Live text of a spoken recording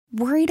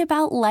Worried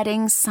about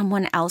letting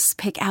someone else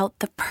pick out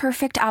the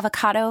perfect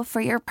avocado for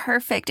your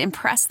perfect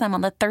impress them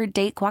on the third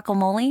date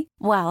guacamole?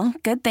 Well,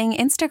 good thing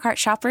Instacart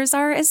shoppers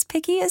are as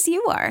picky as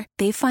you are.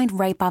 They find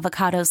ripe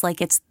avocados like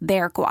it's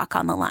their guac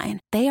on the line.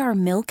 They are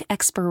milk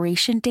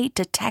expiration date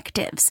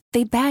detectives.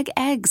 They bag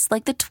eggs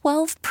like the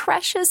 12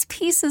 precious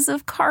pieces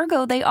of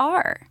cargo they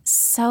are.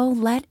 So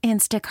let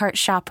Instacart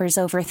shoppers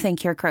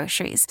overthink your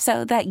groceries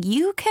so that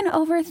you can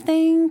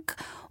overthink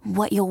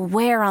what you'll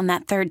wear on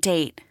that third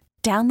date.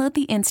 Download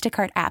the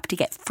Instacart app to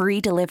get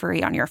free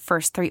delivery on your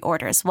first 3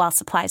 orders while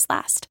supplies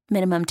last.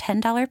 Minimum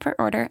 $10 per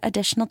order.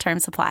 Additional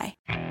terms apply.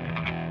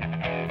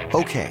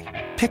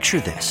 Okay, picture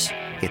this.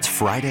 It's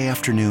Friday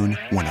afternoon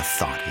when a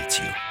thought hits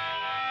you.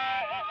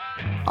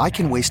 I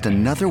can waste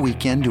another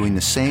weekend doing the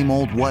same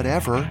old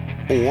whatever,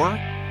 or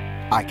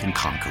I can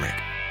conquer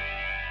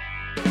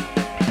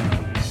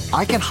it.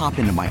 I can hop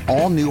into my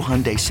all-new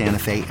Hyundai Santa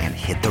Fe and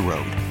hit the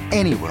road.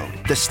 Any road.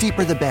 The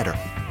steeper, the better.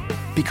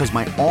 Because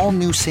my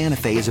all-new Santa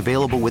Fe is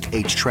available with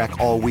H-Track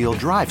all-wheel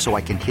drive, so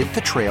I can hit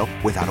the trail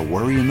without a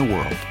worry in the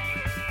world.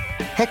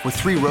 Heck, with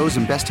 3 rows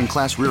and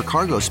best-in-class rear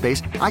cargo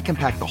space, I can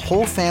pack the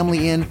whole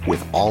family in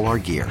with all our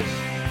gear.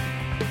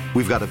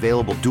 We've got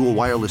available dual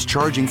wireless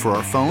charging for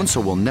our phones,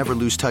 so we'll never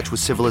lose touch with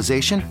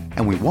civilization,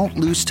 and we won't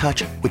lose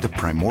touch with the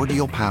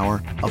primordial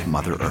power of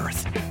Mother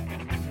Earth.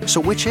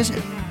 So which is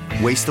it?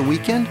 Waste the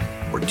weekend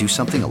or do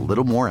something a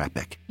little more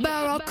epic?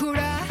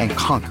 And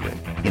conquer it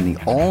in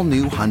the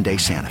all-new Hyundai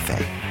Santa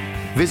Fe.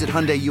 Visit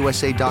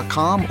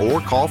HyundaiUSA.com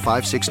or call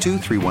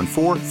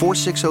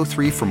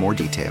 562-314-4603 for more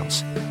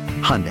details.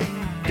 Hyundai,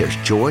 there's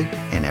joy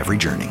in every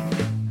journey.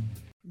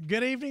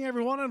 Good evening,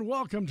 everyone, and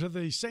welcome to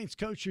the Saints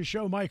Coaches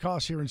Show. Mike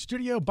Haas here in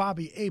studio.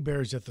 Bobby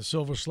Hebert's at the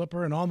Silver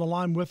Slipper, and on the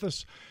line with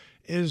us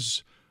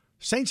is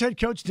Saints head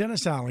coach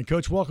Dennis Allen.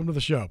 Coach, welcome to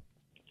the show.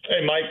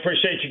 Hey, Mike,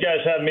 appreciate you guys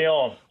having me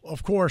on.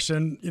 Of course,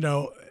 and,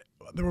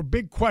 there were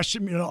big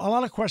questions, a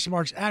lot of question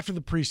marks after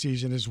the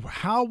preseason is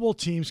how will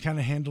teams kind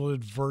of handle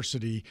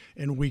adversity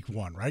in week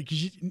one, right?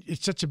 Because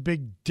it's such a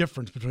big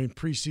difference between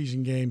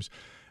preseason games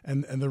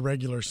and the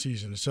regular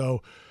season.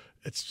 So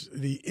it's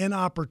the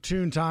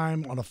inopportune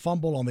time on a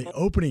fumble on the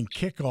opening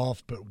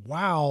kickoff. But,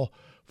 wow,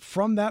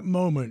 from that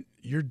moment,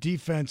 your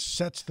defense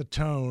sets the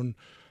tone.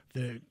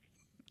 The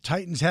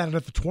Titans had it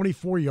at the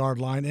 24-yard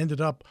line,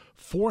 ended up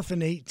 4th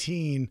and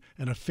 18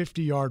 and a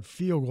 50-yard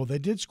field goal. They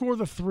did score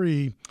the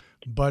 3,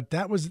 but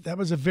that was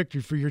a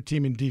victory for your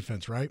team in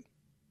defense, right?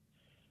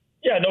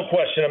 Yeah, no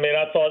question. I mean,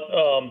 I thought,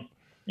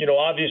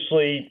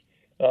 obviously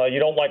you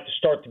don't like to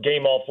start the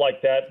game off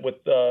like that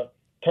with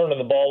turning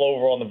the ball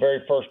over on the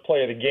very first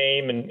play of the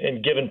game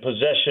and giving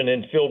possession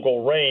in field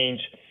goal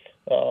range.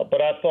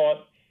 But I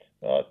thought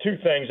 2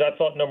 things. I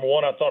thought, number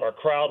one, I thought our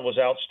crowd was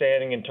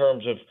outstanding in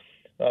terms of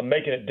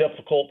making it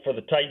difficult for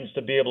the Titans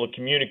to be able to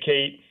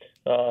communicate.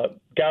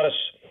 Got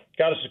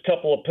us a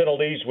couple of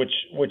penalties,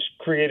 which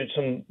created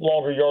some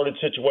longer yardage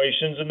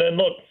situations. And then,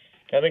 look,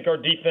 I think our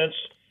defense,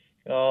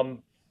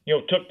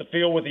 took the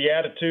field with the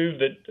attitude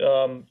that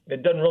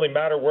it doesn't really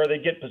matter where they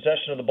get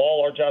possession of the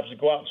ball. Our job is to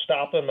go out and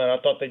stop them, and I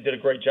thought they did a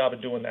great job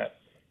of doing that.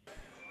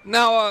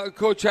 Now,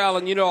 Coach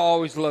Allen, I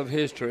always love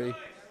history.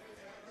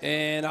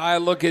 And I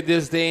look at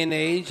this day and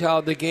age,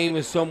 how the game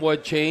has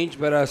somewhat changed,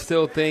 but I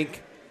still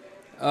think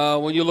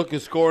when you look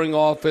at scoring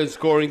offense,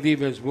 scoring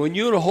defense, when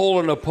you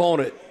hold an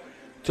opponent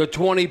to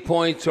 20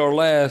 points or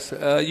less,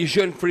 you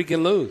shouldn't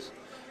freaking lose.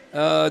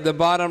 The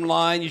bottom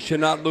line, you should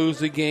not lose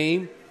the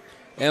game.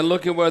 And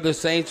look at where the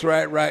Saints are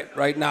at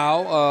right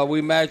now.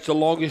 We matched the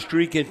longest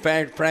streak in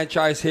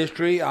franchise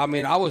history. I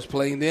mean, I was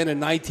playing then in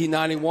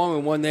 1991. We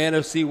won the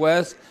NFC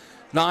West.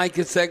 9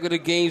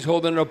 consecutive games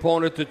holding an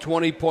opponent to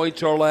 20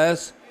 points or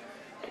less.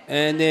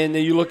 And then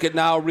you look at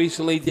now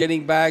recently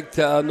getting back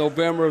to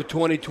November of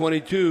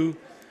 2022.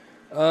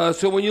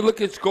 So when you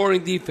look at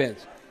scoring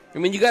defense, I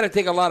mean, you got to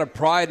take a lot of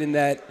pride in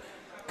that,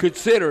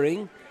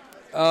 considering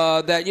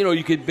that,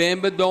 you can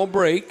bend but don't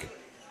break.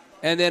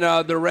 And then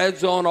the red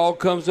zone all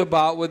comes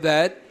about with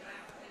that.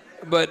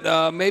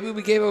 But maybe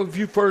we gave up a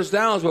few first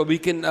downs, but we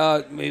can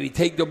maybe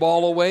take the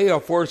ball away or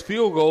force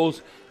field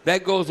goals.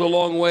 That goes a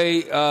long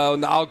way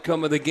in the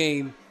outcome of the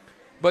game.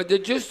 But to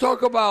just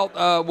talk about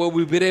what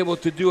we've been able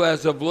to do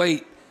as of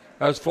late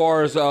as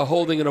far as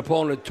holding an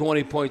opponent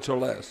 20 points or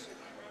less.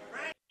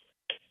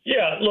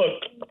 Yeah,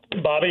 look,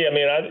 Bobby, I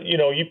mean,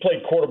 you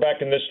played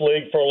quarterback in this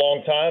league for a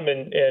long time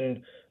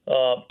and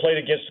played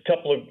against a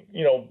couple of,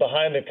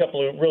 behind a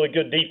couple of really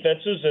good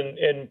defenses.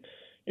 And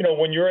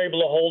when you're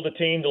able to hold a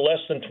team to less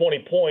than 20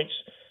 points,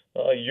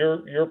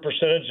 your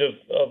percentage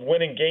of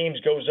winning games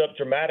goes up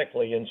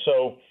dramatically. And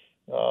so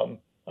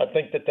I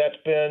think that's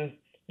been,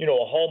 a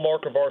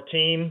hallmark of our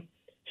team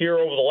here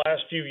over the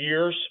last few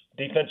years.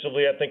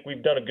 Defensively, I think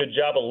we've done a good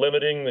job of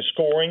limiting the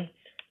scoring.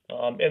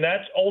 And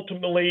that's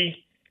ultimately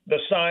the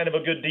sign of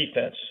a good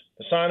defense.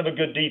 The sign of a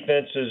good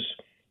defense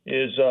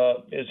is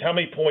how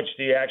many points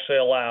do you actually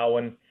allow?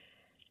 And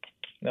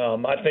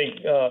I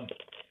think our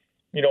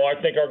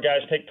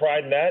guys take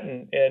pride in that,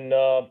 and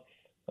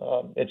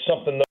it's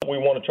something that we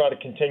want to try to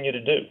continue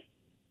to do.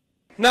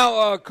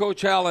 Now,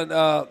 Coach Allen,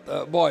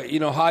 boy,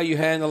 you know how you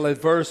handle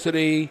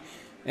adversity,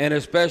 and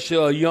especially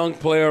a young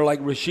player like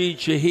Rashid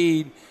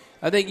Shaheed.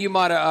 I think you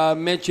might have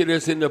mentioned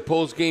this in the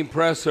post-game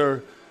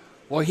presser.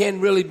 Well, he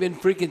hadn't really been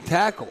freaking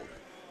tackled.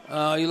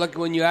 You look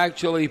when you're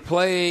actually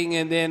playing,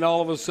 and then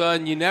all of a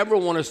sudden you never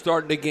want to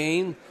start the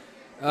game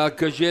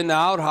because you're in the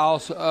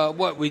outhouse.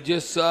 We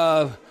just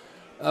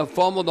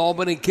fumbled the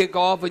opening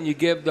kickoff, and you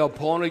give the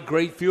opponent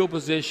great field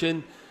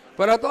position.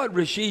 But I thought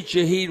Rashid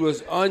Shaheed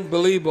was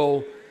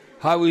unbelievable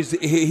how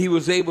he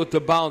was able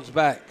to bounce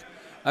back.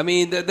 I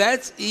mean,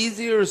 that's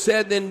easier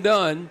said than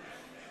done.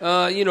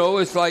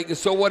 It's like,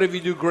 so what if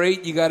you do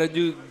great? You got to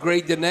do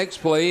great the next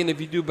play, and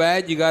if you do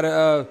bad, you got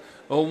to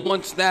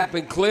one snap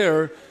and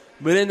clear.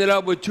 But ended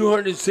up with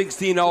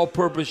 216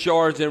 all-purpose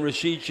yards in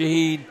Rashid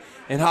Shaheed,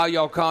 and how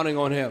y'all counting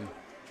on him?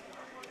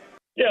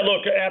 Yeah,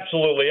 look,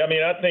 absolutely. I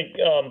mean, I think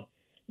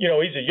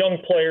he's a young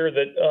player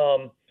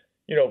that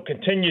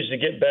continues to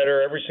get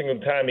better every single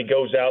time he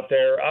goes out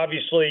there.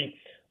 Obviously,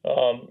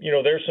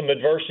 there's some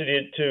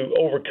adversity to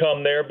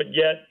overcome there, but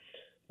yet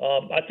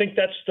I think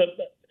that's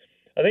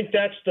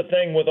the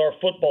thing with our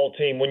football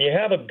team. When you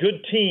have a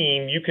good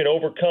team, you can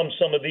overcome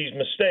some of these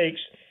mistakes,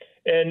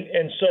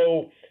 and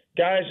so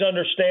guys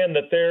understand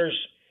that there's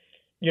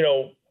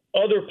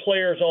other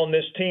players on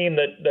this team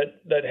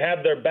that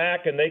have their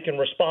back and they can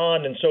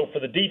respond. And so for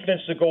the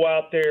defense to go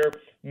out there,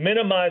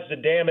 minimize the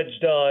damage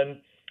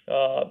done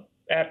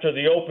after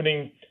the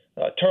opening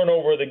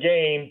turnover of the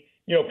game,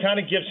 kind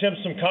of gives him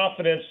some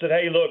confidence that,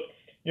 hey, look,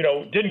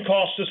 didn't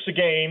cost us the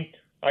game.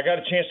 I got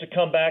a chance to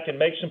come back and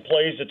make some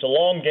plays. It's a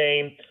long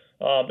game.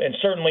 And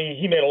certainly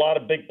he made a lot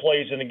of big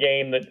plays in the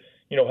game that,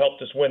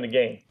 helped us win the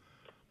game.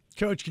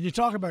 Coach, can you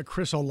talk about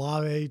Chris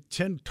Olave?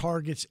 10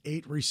 targets,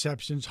 8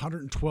 receptions,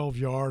 112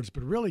 yards,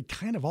 but really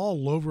kind of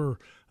all over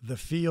the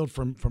field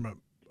from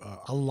a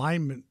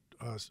alignment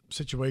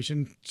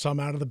situation, some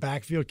out of the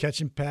backfield,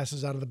 catching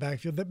passes out of the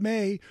backfield that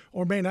may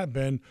or may not have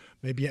been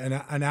maybe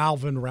an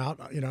Alvin route.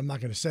 I'm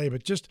not going to say,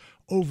 but just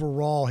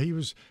overall, he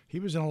was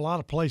in a lot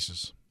of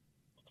places.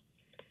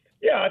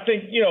 Yeah, I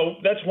think,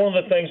 that's one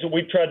of the things that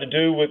we've tried to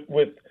do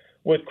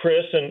with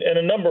Chris and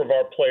a number of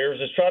our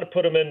players is try to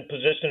put them in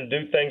position to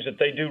do things that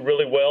they do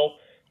really well.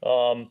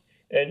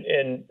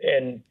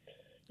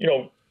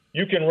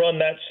 You can run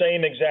that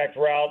same exact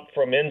route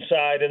from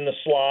inside in the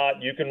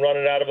slot. You can run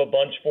it out of a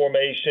bunch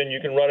formation. You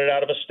can run it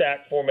out of a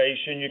stack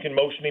formation. You can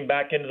motion him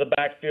back into the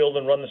backfield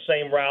and run the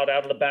same route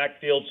out of the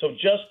backfield. So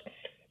just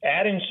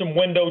adding some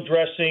window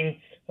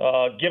dressing,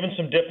 giving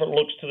some different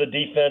looks to the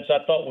defense, I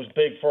thought was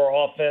big for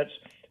our offense.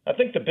 I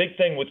think the big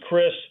thing with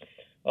Chris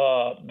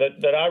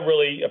that I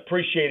really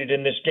appreciated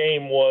in this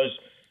game was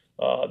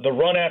the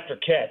run after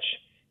catch.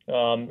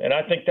 And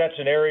I think that's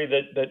an area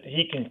that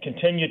he can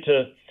continue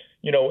to,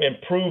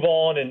 improve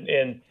on.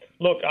 And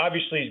look,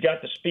 obviously he's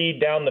got the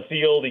speed down the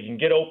field. He can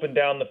get open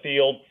down the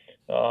field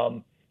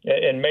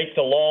and make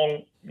the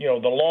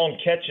long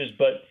catches.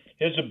 But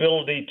his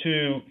ability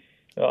to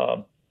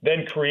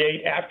then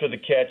create after the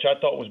catch, I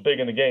thought was big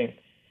in the game.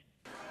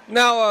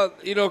 Now,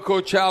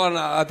 Coach Allen,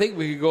 I think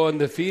we could go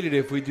undefeated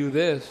if we do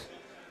this.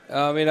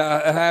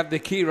 I have the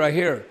key right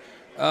here.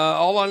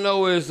 All I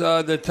know is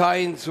the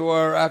Titans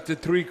were, after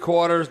 3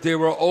 quarters, they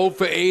were 0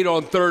 for 8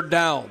 on third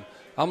down.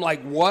 I'm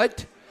like,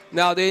 what?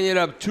 Now they ended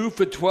up 2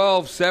 for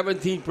 12,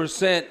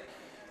 17%,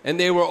 and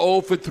they were 0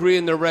 for 3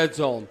 in the red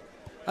zone.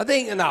 I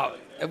think, now,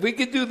 if we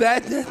could do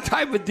that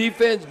type of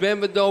defense,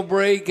 bend but don't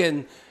break,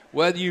 and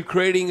whether you're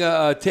creating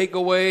a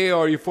takeaway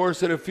or you're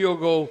forcing a field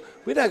goal,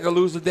 we're not going to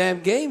lose the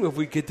damn game if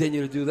we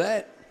continue to do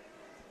that.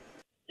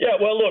 Yeah,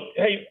 well, look,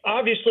 hey,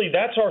 obviously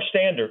that's our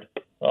standard.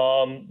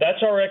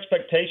 That's our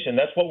expectation.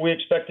 That's what we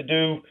expect to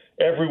do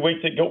every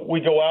week that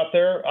we go out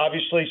there.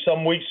 Obviously,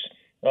 some weeks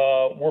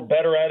we're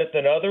better at it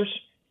than others.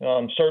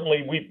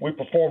 Certainly, we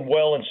performed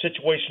well in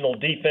situational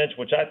defense,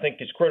 which I think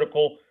is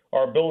critical.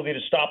 Our ability to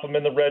stop them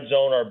in the red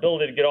zone, our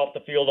ability to get off the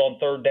field on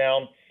third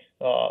down.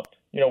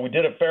 We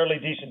did a fairly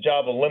decent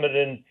job of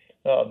limiting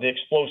the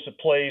explosive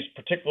plays,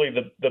 particularly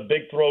the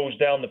big throws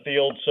down the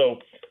field. So,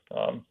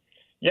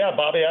 yeah,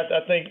 Bobby,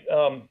 I think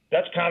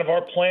that's kind of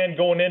our plan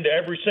going into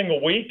every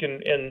single week,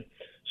 and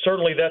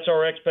certainly that's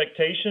our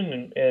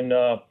expectation, and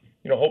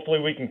hopefully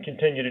we can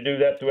continue to do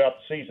that throughout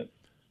the season.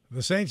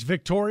 The Saints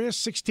victorious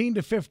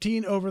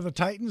 16-15 over the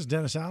Titans.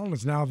 Dennis Allen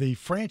is now the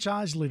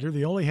franchise leader,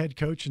 the only head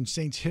coach in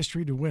Saints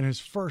history to win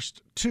his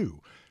first 2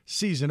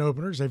 season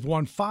openers. They've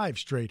won 5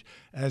 straight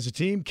as a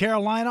team.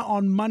 Carolina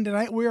on Monday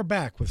night. We are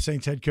back with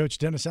Saints head coach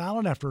Dennis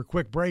Allen after a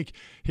quick break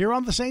here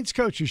on the Saints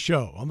Coaches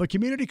Show on the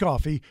Community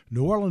Coffee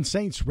New Orleans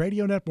Saints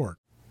Radio Network.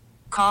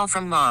 Call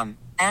from mom.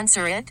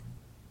 Answer it.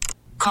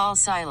 Call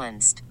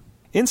silenced.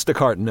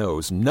 Instacart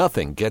knows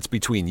nothing gets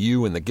between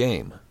you and the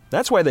game.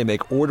 That's why they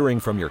make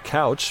ordering from your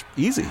couch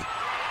easy.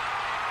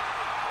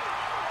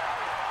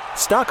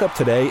 Stock up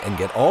today and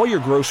get all your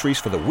groceries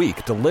for the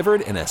week delivered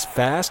in as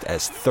fast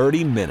as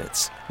 30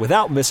 minutes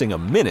without missing a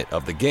minute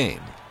of the game.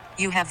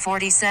 You have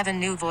 47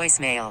 new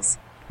voicemails.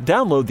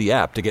 Download the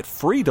app to get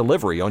free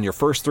delivery on your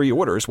first 3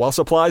 orders while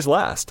supplies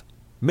last.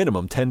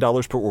 Minimum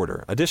 $10 per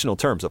order. Additional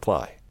terms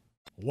apply.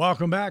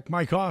 Welcome back.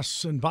 Mike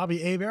Hoss and Bobby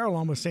Hebert,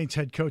 along with Saints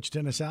head coach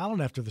Dennis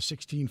Allen after the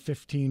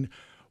 16-15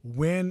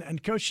 win.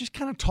 And, Coach, just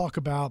kind of talk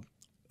about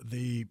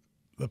the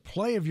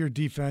play of your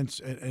defense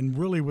and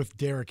really with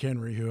Derrick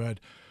Henry, who had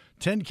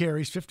 10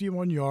 carries,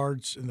 51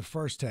 yards in the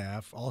first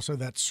half, also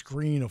that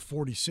screen of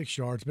 46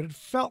 yards. But it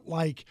felt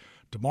like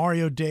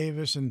Demario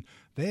Davis, and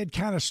they had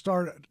kind of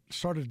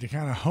started to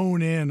kind of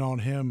hone in on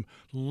him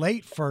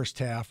late first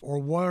half, or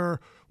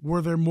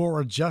were there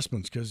more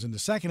adjustments? Because in the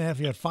second half,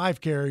 he had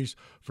 5 carries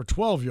for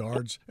 12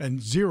 yards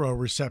and 0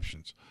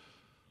 receptions.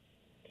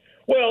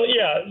 Well,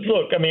 yeah,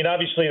 look, I mean,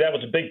 obviously that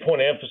was a big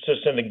point of emphasis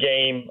in the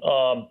game.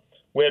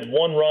 We had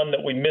one run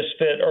that we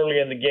misfit early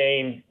in the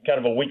game, kind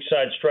of a weak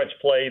side stretch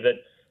play that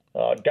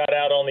got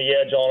out on the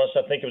edge on us.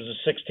 I think it was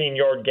a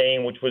 16-yard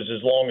gain, which was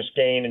his longest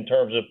gain in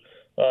terms of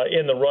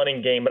in the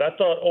running game. But I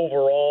thought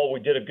overall we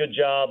did a good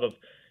job of,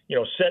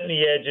 setting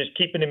the edges,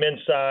 keeping him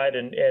inside.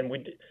 And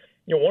we,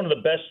 one of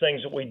the best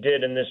things that we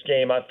did in this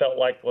game, I felt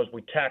like, was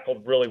we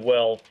tackled really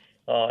well.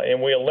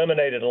 And we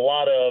eliminated a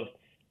lot of,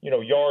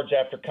 yards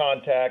after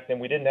contact, and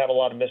we didn't have a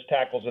lot of missed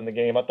tackles in the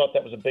game. I thought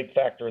that was a big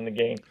factor in the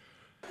game.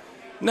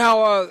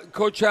 Now,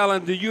 Coach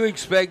Allen, do you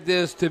expect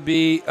this to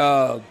be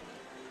a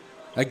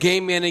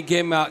game in and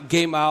game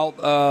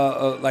out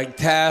like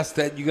task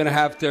that you're going to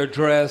have to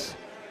address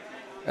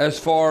as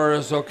far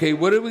as, okay,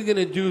 what are we going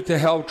to do to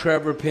help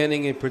Trevor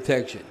Penning in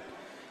protection?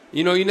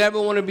 You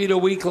never want to be the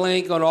weak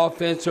link on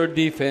offense or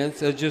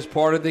defense. That's just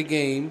part of the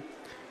game.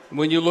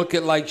 When you look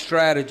at, like,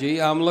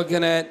 strategy, I'm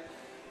looking at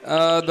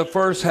the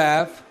first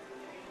half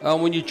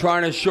when you're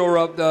trying to shore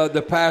up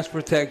the pass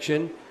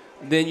protection.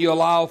 Then you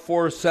allow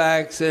 4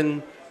 sacks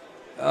and,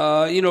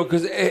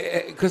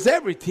 because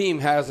every team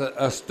has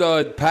a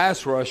stud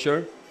pass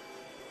rusher.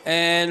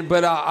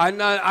 But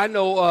I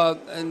know,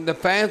 and the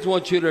fans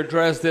want you to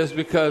address this,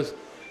 because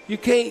you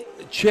can't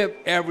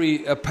chip every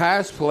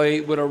pass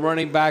play with a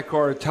running back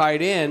or a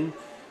tight end,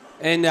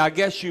 and I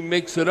guess you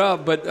mix it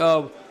up. But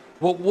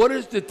what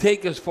does it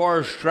take as far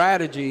as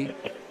strategy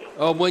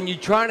when you're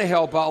trying to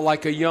help out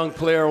like a young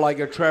player like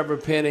a Trevor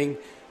Penning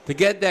to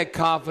get that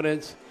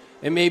confidence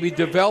and maybe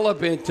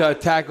develop into a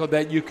tackle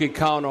that you can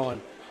count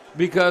on?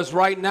 Because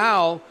right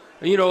now,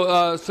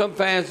 some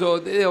fans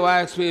they'll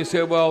ask me and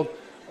say, well,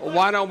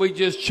 why don't we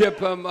just chip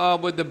him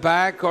with the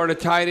back or the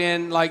tight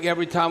end like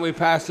every time we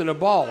pass in the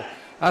ball?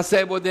 I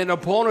said, well, then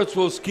opponents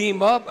will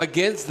scheme up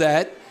against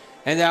that,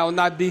 and that will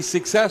not be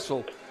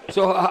successful.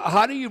 So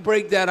how do you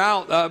break that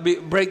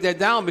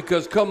down?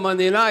 Because come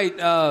Monday night,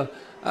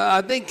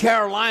 I think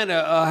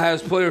Carolina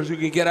has players who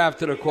can get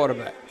after the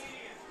quarterback.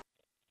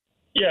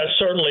 Yeah,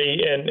 certainly,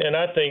 and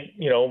I think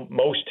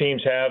most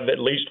teams have at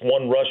least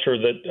one rusher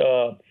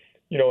that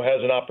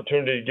has an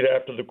opportunity to get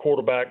after the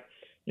quarterback,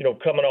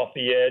 coming off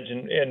the edge.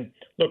 And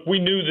look, we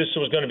knew this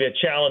was going to be a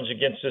challenge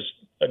against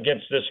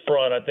this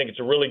front. I think it's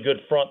a really good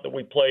front that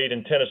we played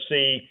in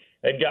Tennessee.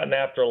 They've gotten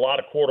after a lot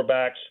of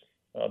quarterbacks.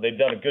 They've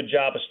done a good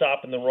job of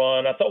stopping the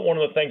run. I thought one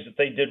of the things that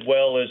they did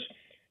well is,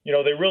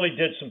 they really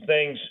did some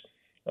things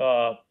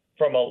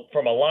from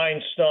a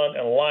line stunt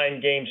and a line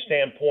game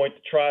standpoint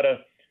to try to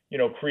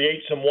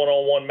create some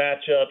one-on-one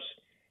matchups,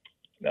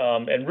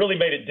 and really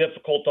made it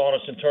difficult on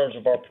us in terms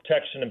of our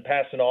protection and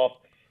passing off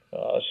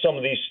some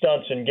of these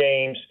stunts in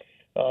games.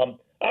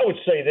 I would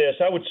say this.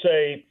 I would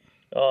say,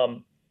 I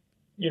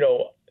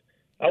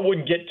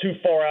wouldn't get too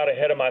far out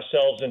ahead of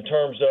myself in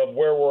terms of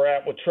where we're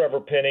at with Trevor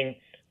Penning.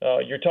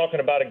 You're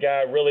talking about a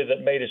guy really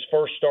that made his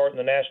first start in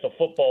the National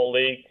Football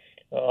League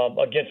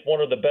against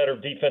one of the better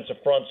defensive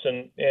fronts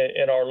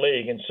in our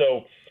league. And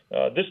so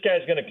this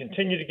guy's going to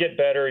continue to get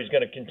better. He's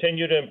going to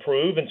continue to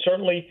improve. And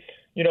certainly,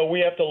 we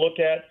have to look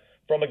at,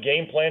 from a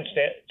game plan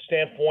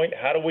standpoint,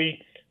 how do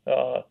we,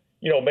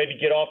 maybe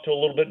get off to a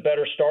little bit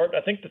better start.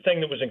 I think the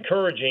thing that was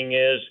encouraging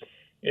is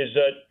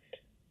that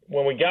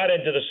when we got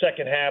into the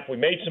second half, we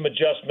made some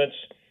adjustments,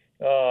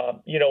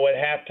 at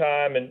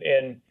halftime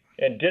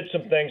and did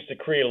some things to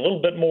create a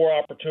little bit more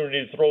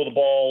opportunity to throw the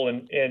ball.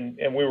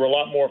 And we were a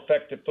lot more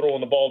effective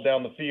throwing the ball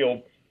down the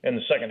field in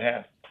the second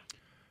half.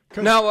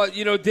 Now,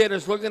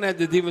 Dennis, looking at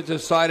the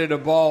defensive side of the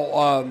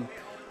ball,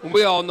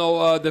 we all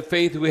know the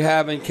faith we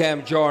have in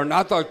Cam Jordan.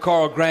 I thought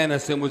Carl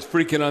Granderson was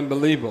freaking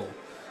unbelievable.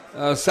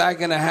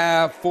 Sack and a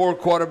half, 4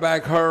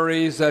 quarterback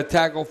hurries, a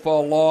tackle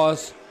for a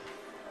loss.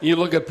 You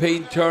look at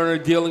Peyton Turner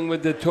dealing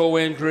with the toe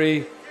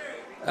injury.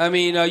 I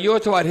mean, you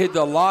talk about hit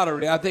the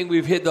lottery. I think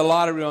we've hit the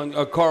lottery on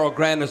Carl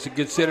Granderson,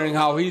 considering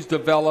how he's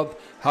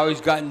developed, how he's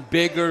gotten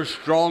bigger,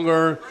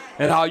 stronger,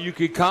 and how you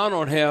could count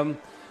on him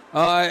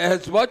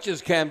as much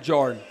as Cam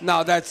Jordan.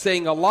 Now, that's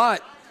saying a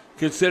lot,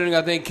 considering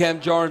I think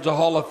Cam Jordan's a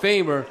Hall of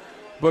Famer.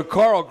 But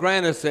Carl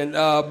Granderson,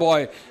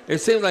 boy, it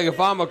seems like if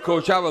I'm a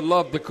coach, I would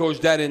love to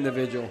coach that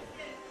individual.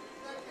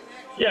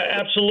 Yeah,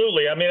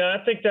 absolutely. I mean, I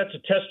think that's a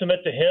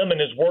testament to him and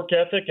his work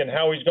ethic and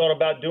how he's gone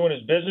about doing his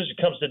business. He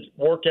comes to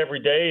work every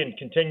day and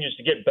continues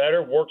to get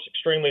better, works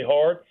extremely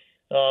hard.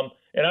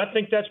 And I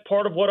think that's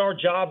part of what our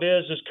job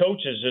is as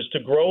coaches, is to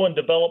grow and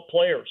develop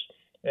players.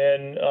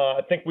 And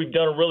I think we've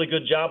done a really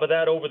good job of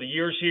that over the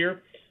years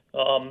here.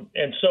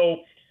 And so,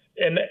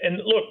 and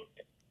look,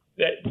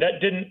 that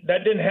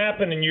didn't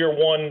happen in year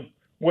one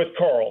with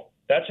Carl.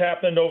 That's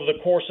happened over the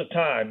course of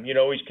time. You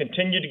know, he's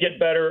continued to get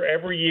better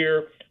every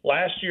year.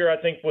 Last year,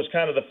 I think, was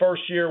kind of the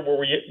first year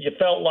where you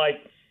felt like,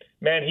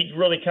 man, he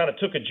really kind of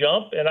took a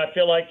jump. And I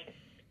feel like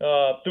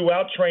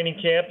throughout training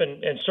camp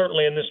and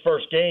certainly in this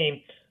first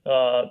game,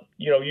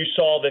 you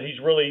saw that he's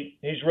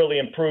really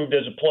improved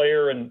as a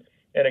player and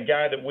a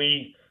guy that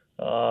we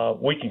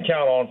can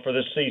count on for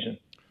this season.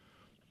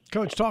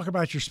 Coach, talk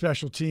about your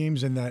special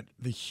teams and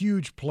the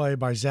huge play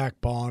by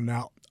Zach Bond.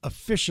 Now,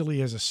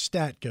 officially, as a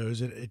stat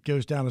goes, it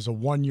goes down as a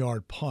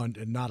 1-yard punt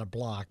and not a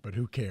block, but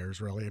who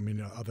cares, really? I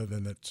mean, other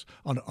than it's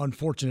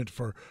unfortunate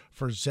for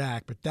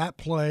Zach. But that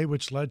play,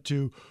 which led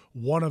to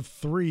one of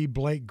 3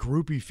 Blake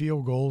Groupie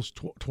field goals,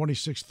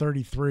 26,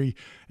 33,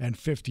 and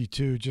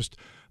 52, just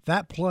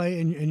that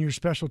play and your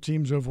special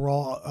teams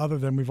overall, other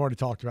than we've already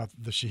talked about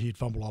the Shaheed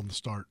fumble on the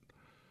start.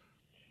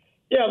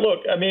 Yeah, look,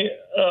 I mean,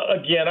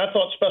 again, I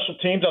thought special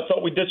teams, I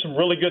thought we did some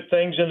really good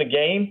things in the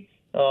game.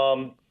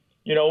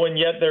 And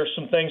yet there's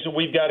some things that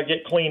we've got to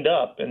get cleaned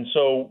up. And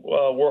so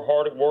we're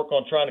hard at work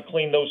on trying to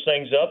clean those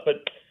things up.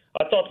 But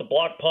I thought the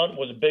block punt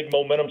was a big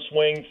momentum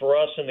swing for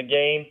us in the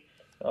game.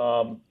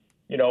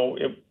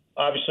 It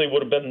obviously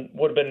would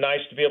have been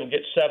nice to be able to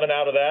get 7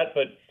 out of that.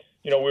 But,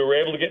 we were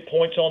able to get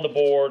points on the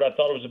board. I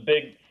thought it was a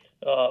big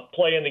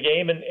play in the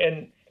game.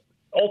 And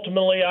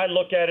ultimately I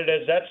look at it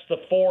as that's the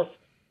 4th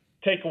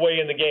takeaway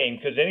in the game,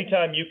 because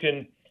anytime you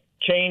can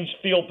change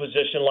field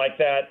position like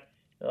that,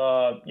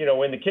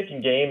 in the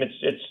kicking game,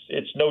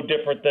 it's no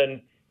different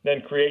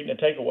than creating a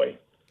takeaway.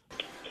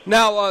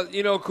 Now,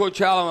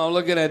 Coach Allen, I'm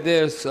looking at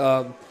this,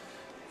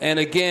 and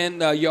again,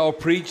 y'all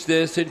preach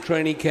this in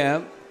training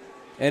camp,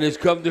 and it's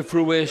come to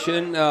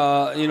fruition,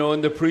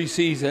 in the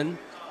preseason,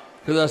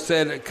 because I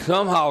said,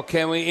 somehow,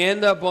 can we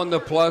end up on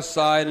the plus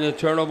side in the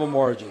turnover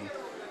margin?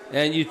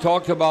 And you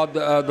talked about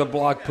the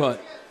block punt.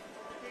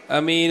 I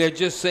mean, it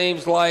just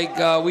seems like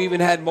we even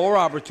had more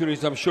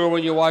opportunities. I'm sure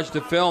when you watch the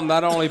film,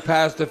 not only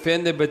pass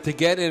defended, but to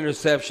get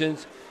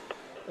interceptions.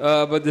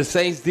 But the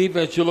Saints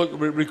defense,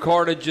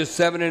 recorded just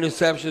 7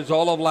 interceptions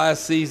all of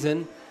last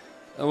season.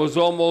 It was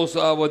almost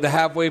with the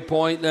halfway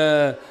point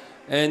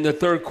in the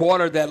third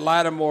quarter that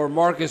Lattimore,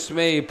 Marcus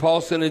May,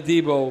 Paulson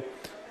Adebo,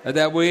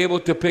 that were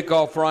able to pick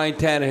off Ryan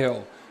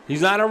Tannehill.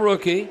 He's not a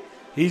rookie.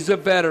 He's a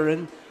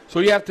veteran. So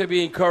you have to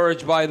be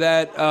encouraged by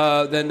that,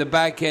 then the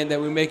back end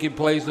that we're making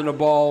plays on the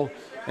ball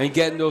and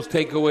getting those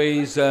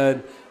takeaways.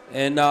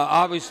 And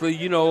obviously,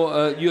 you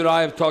and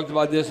I have talked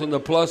about this on the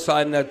plus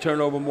side in that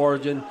turnover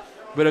margin.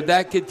 But if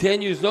that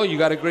continues, you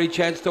got a great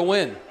chance to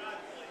win.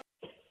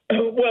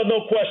 Well,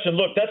 no question.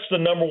 Look, that's the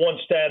number one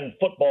stat in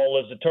football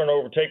is the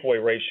turnover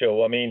takeaway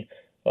ratio. I mean,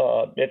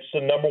 it's the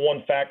number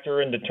one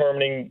factor in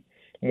determining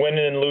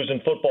winning and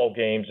losing football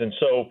games. And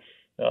so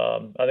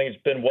I think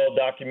it's been well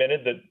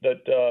documented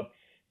that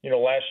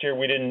last year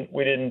we didn't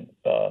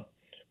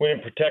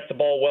protect the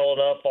ball well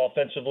enough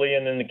offensively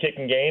and in the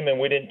kicking game, and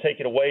we didn't take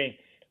it away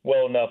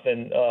well enough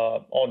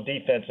on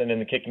defense and in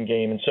the kicking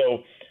game. And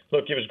so,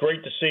 look, it was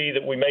great to see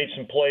that we made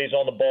some plays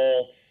on the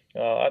ball.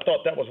 I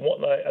thought that was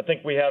one. I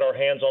think we had our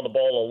hands on the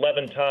ball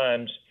 11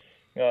 times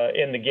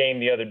in the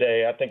game the other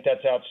day. I think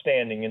that's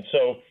outstanding. And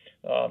so,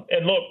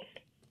 and look,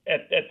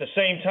 at the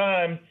same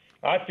time,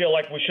 I feel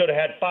like we should have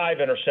had 5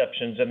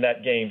 interceptions in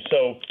that game.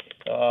 So,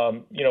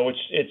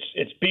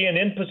 it's being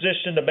in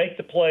position to make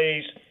the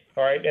plays,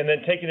 all right, and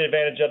then taking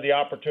advantage of the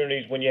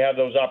opportunities when you have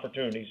those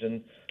opportunities.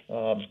 And,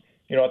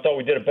 I thought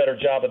we did a better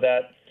job of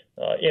that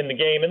in the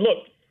game. And look,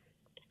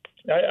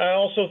 I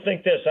also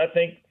think this. I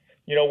think,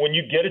 when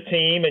you get a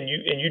team and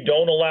you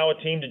don't allow a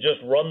team to just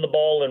run the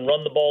ball and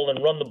run the ball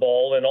and run the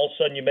ball, and all of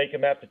a sudden you make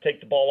them have to take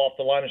the ball off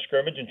the line of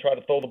scrimmage and try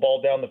to throw the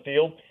ball down the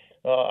field,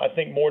 I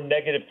think more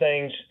negative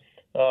things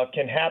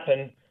can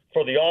happen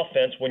for the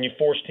offense when you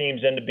force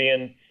teams into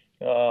being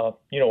a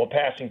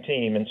passing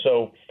team. And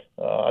so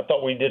I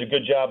thought we did a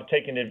good job of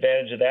taking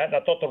advantage of that. And I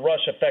thought the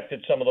rush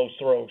affected some of those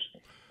throws.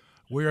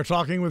 We are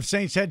talking with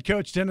Saints head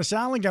coach Dennis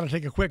Allen. Got to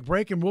take a quick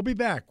break, and we'll be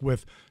back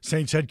with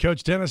Saints head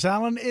coach Dennis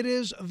Allen. It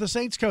is the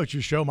Saints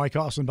Coaches Show. Mike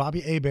Hoss and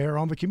Bobby Hebert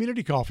on the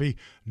Community Coffee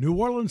New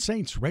Orleans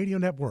Saints Radio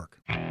Network.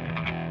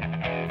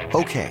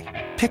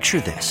 Okay,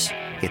 picture this.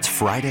 It's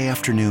Friday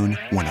afternoon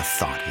when a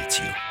thought hits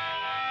you.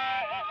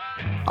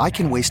 I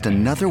can waste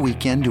another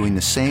weekend doing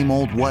the same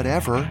old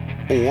whatever,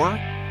 or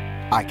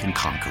I can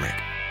conquer it.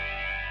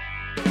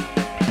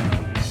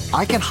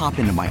 I can hop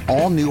into my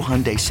all-new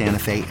Hyundai Santa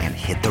Fe and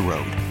hit the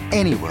road.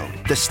 Any road.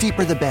 The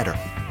steeper, the better.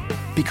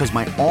 Because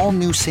my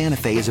all-new Santa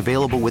Fe is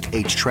available with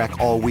H-Track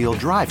all-wheel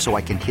drive, so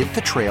I can hit the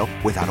trail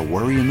without a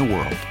worry in the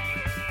world.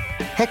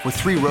 Heck, with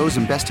 3 rows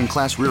and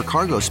best-in-class rear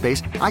cargo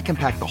space, I can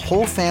pack the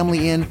whole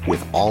family in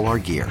with all our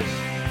gear.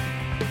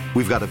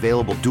 We've got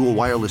available dual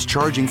wireless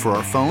charging for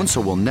our phones,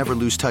 so we'll never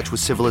lose touch with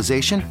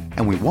civilization,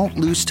 and we won't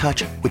lose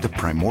touch with the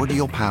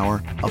primordial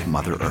power of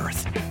Mother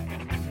Earth.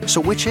 So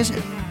which is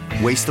it?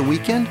 Waste the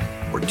weekend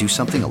or do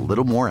something a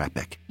little more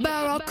epic?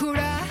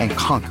 And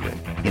conquer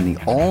it in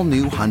the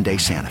all-new Hyundai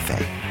Santa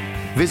Fe.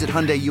 Visit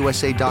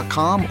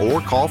HyundaiUSA.com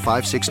or call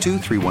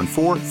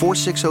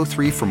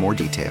 562-314-4603 for more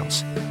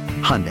details.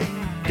 Hyundai,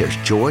 there's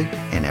joy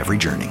in every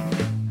journey.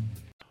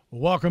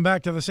 Welcome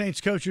back to the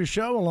Saints Coaches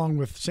Show, along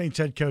with Saints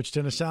head coach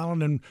Dennis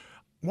Allen. And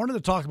wanted to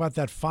talk about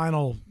that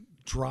final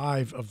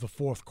drive of the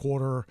fourth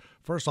quarter.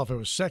 First off, it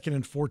was 2nd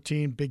and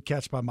 14, big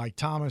catch by Mike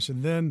Thomas.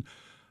 And then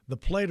the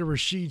play to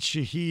Rashid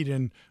Shaheed,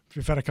 and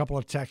we've had a couple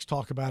of texts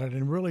talk about it,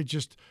 and really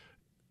just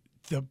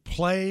the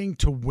playing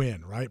to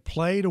win, right?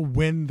 Play to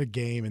win the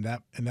game, and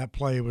that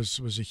play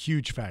was a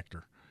huge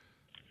factor.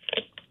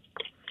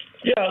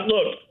 Yeah,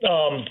 look,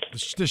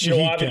 obviously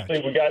catch.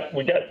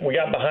 we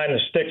got behind the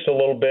sticks a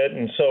little bit,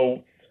 and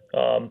so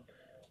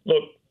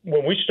look,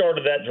 when we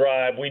started that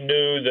drive, we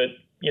knew that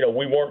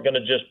we weren't going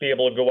to just be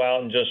able to go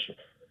out and just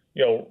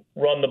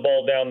run the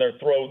ball down their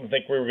throat and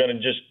think we were going to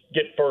just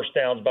get first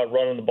downs by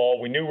running the ball.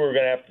 We knew we were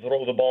going to have to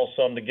throw the ball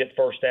some to get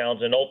first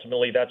downs, and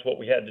ultimately that's what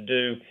we had to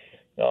do.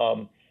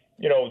 The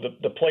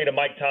play to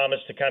Mike Thomas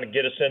to kind of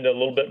get us into a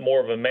little bit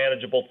more of a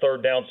manageable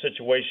third down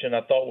situation,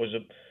 I thought was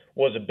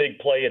a big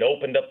play. It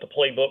opened up the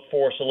playbook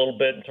for us a little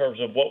bit in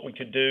terms of what we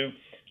could do.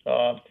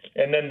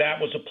 And then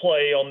that was a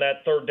play on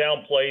that third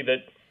down play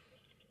that,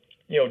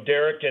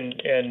 Derek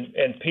and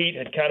Pete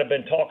had kind of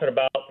been talking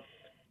about,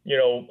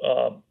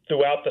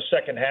 throughout the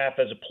second half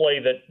as a play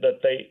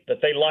that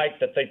they liked,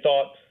 that they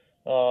thought,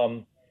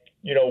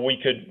 we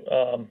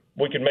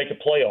could make a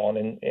play on.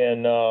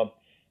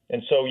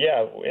 And so,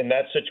 yeah, in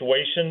that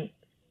situation,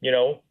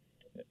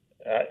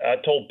 I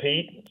told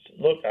Pete,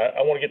 look,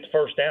 I want to get the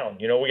first down.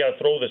 We got to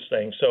throw this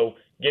thing. So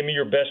give me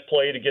your best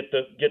play to get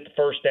the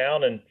first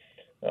down. And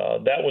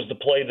that was the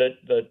play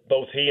that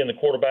both he and the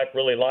quarterback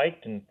really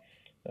liked, and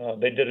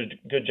they did a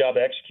good job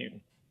of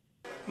executing.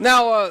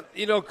 Now,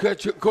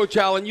 Coach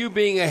Allen, you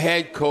being a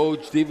head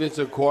coach,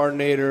 defensive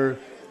coordinator,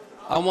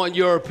 I want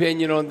your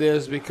opinion on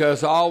this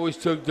because I always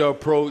took the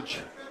approach.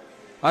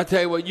 I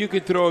tell you what, you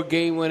could throw a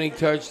game-winning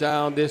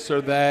touchdown, this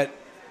or that,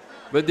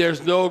 but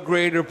there's no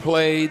greater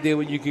play than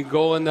when you can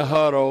go in the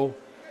huddle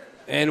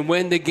and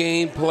win the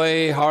game,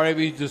 play, however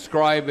you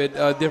describe it,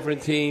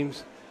 different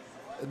teams,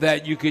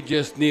 that you could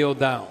just kneel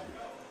down.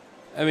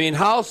 I mean,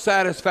 how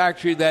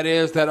satisfactory that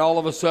is that all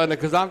of a sudden,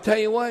 because I'm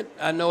telling you what,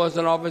 I know as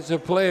an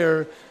offensive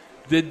player,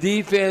 the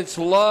defense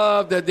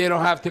love that they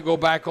don't have to go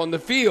back on the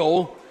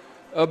field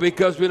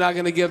because we're not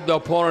going to give the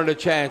opponent a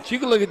chance. You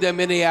can look at the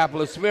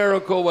Minneapolis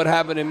Miracle, what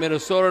happened in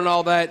Minnesota and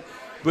all that,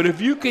 but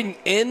if you can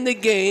end the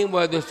game,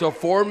 whether it's a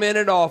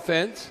 4-minute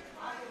offense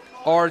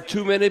or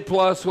 2-minute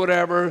plus,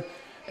 whatever,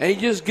 and you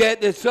just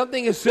it's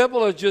something as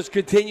simple as just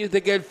continue to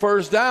get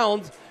first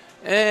downs,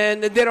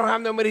 and they don't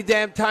have no many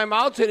damn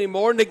timeouts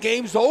anymore, and the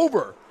game's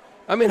over.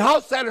 I mean, how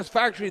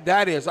satisfactory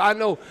that is. I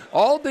know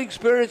all the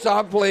experience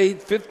I've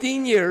played,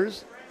 15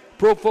 years,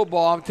 pro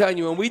football, I'm telling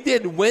you, and we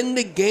did win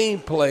the game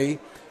play,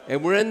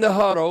 and we're in the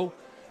huddle.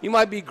 You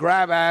might be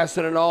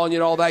grab-assing and all,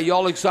 and all that. You're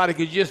all excited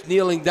because you're just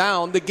kneeling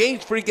down. The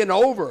game's freaking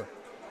over.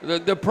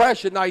 The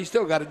pressure, now you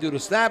still got to do the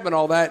snap and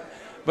all that.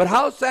 But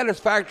how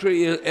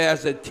satisfactory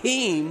as a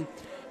team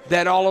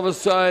that all of a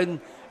sudden,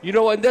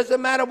 it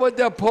doesn't matter what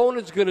the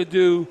opponent's going to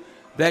do,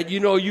 that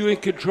you're in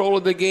control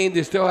of the game.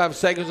 They still have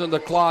seconds on the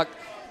clock,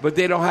 but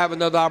they don't have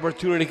another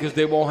opportunity because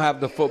they won't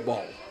have the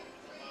football.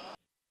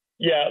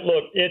 Yeah,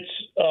 look, it's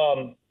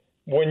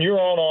when you're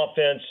on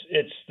offense,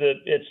 it's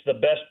the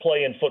best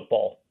play in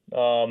football.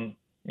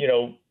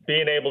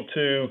 Being able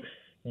to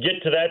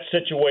get to that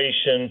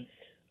situation,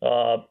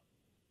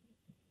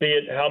 be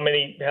it how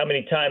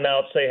many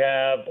timeouts they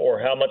have or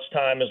how much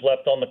time is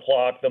left on the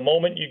clock. The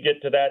moment you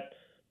get to that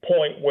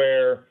point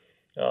where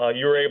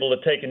you're able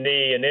to take a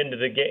knee and end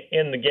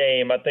the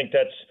game, I think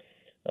that's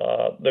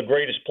the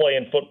greatest play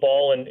in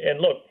football. And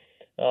look,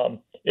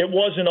 it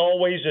wasn't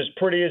always as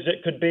pretty as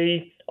it could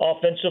be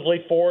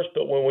offensively for us,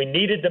 but when we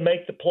needed to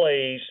make the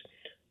plays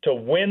to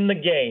win the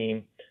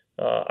game,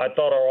 I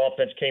thought our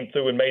offense came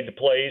through and made the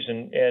plays.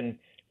 And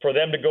for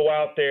them to go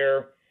out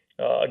there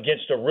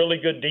against a really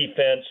good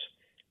defense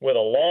with a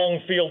long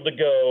field to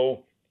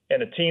go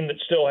and a team that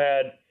still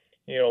had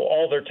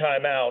all their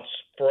timeouts,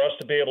 for us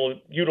to be able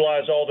to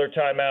utilize all their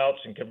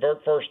timeouts and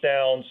convert first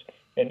downs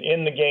and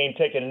end the game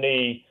taking a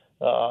knee,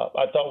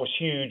 I thought was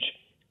huge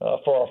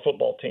for our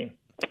football team.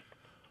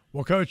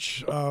 Well,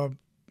 Coach, a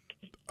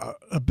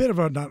bit of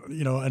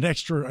an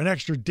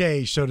extra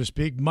day, so to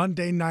speak.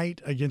 Monday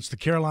night against the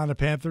Carolina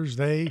Panthers,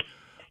 they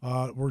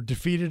were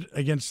defeated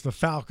against the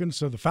Falcons.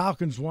 So the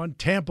Falcons won,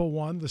 Tampa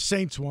won, the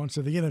Saints won.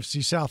 So the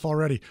NFC South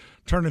already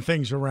turning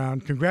things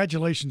around.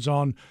 Congratulations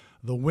on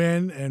the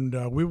win,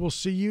 and we will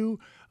see you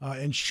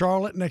in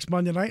Charlotte next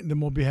Monday night, and then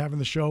we'll be having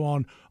the show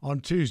on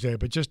Tuesday.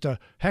 But just a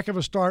heck of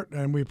a start,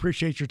 and we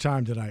appreciate your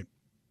time tonight.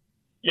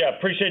 Yeah,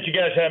 appreciate you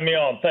guys having me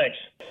on. Thanks.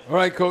 All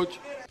right, Coach.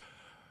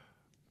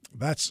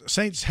 That's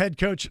Saints head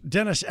coach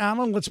Dennis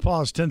Allen. Let's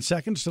pause 10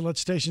 seconds to let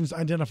stations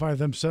identify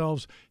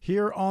themselves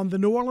here on the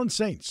New Orleans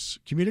Saints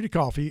Community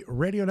Coffee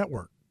Radio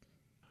Network.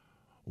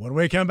 When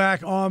we come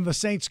back on the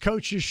Saints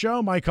Coaches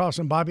Show, Mike Hoss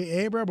and Bobby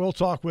Hebert, we'll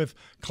talk with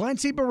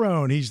Clancy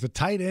Barone. He's the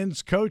tight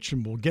ends coach,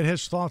 and we'll get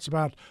his thoughts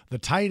about the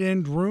tight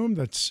end room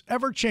that's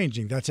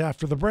ever-changing. That's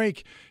after the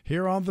break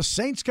here on the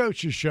Saints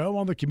Coaches Show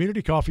on the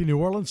Community Coffee New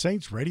Orleans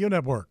Saints Radio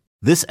Network.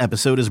 This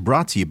episode is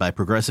brought to you by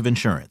Progressive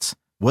Insurance.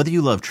 Whether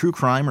you love true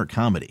crime or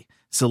comedy,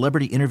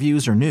 celebrity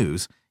interviews or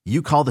news,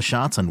 you call the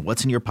shots on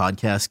what's in your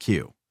podcast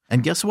queue.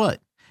 And guess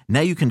what? Now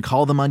you can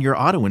call them on your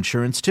auto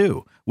insurance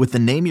too with the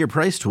Name Your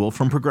Price tool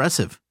from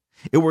Progressive.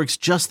 It works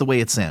just the way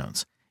it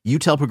sounds. You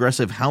tell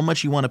Progressive how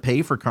much you want to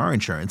pay for car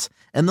insurance,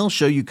 and they'll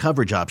show you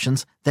coverage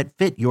options that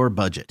fit your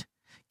budget.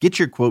 Get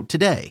your quote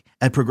today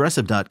at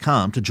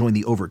Progressive.com to join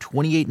the over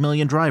 28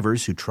 million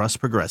drivers who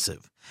trust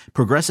Progressive.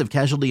 Progressive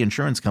Casualty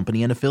Insurance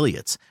Company and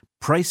Affiliates.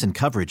 Price and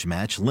coverage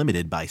match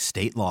limited by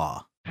state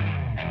law.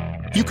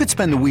 You could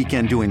spend the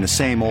weekend doing the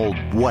same old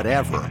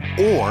whatever,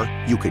 or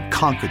you could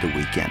conquer the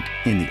weekend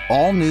in the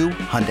all-new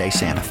Hyundai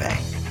Santa Fe.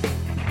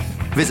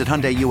 Visit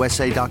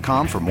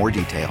HyundaiUSA.com for more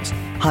details.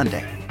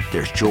 Hyundai,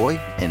 there's joy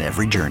in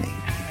every journey.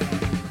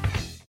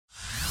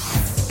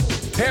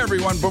 Hey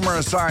everyone, Boomer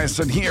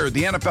Esiason here.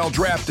 The NFL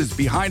Draft is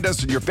behind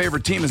us and your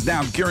favorite team is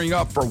now gearing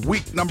up for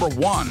week number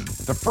 1.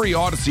 The free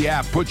Odyssey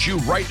app puts you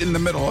right in the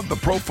middle of the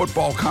pro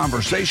football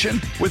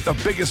conversation with the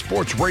biggest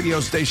sports radio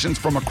stations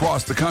from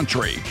across the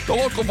country. The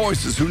local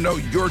voices who know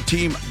your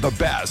team the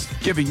best,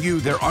 giving you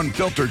their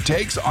unfiltered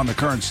takes on the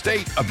current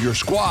state of your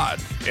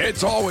squad.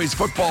 It's always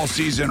football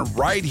season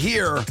right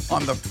here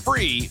on the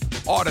free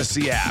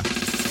Odyssey app.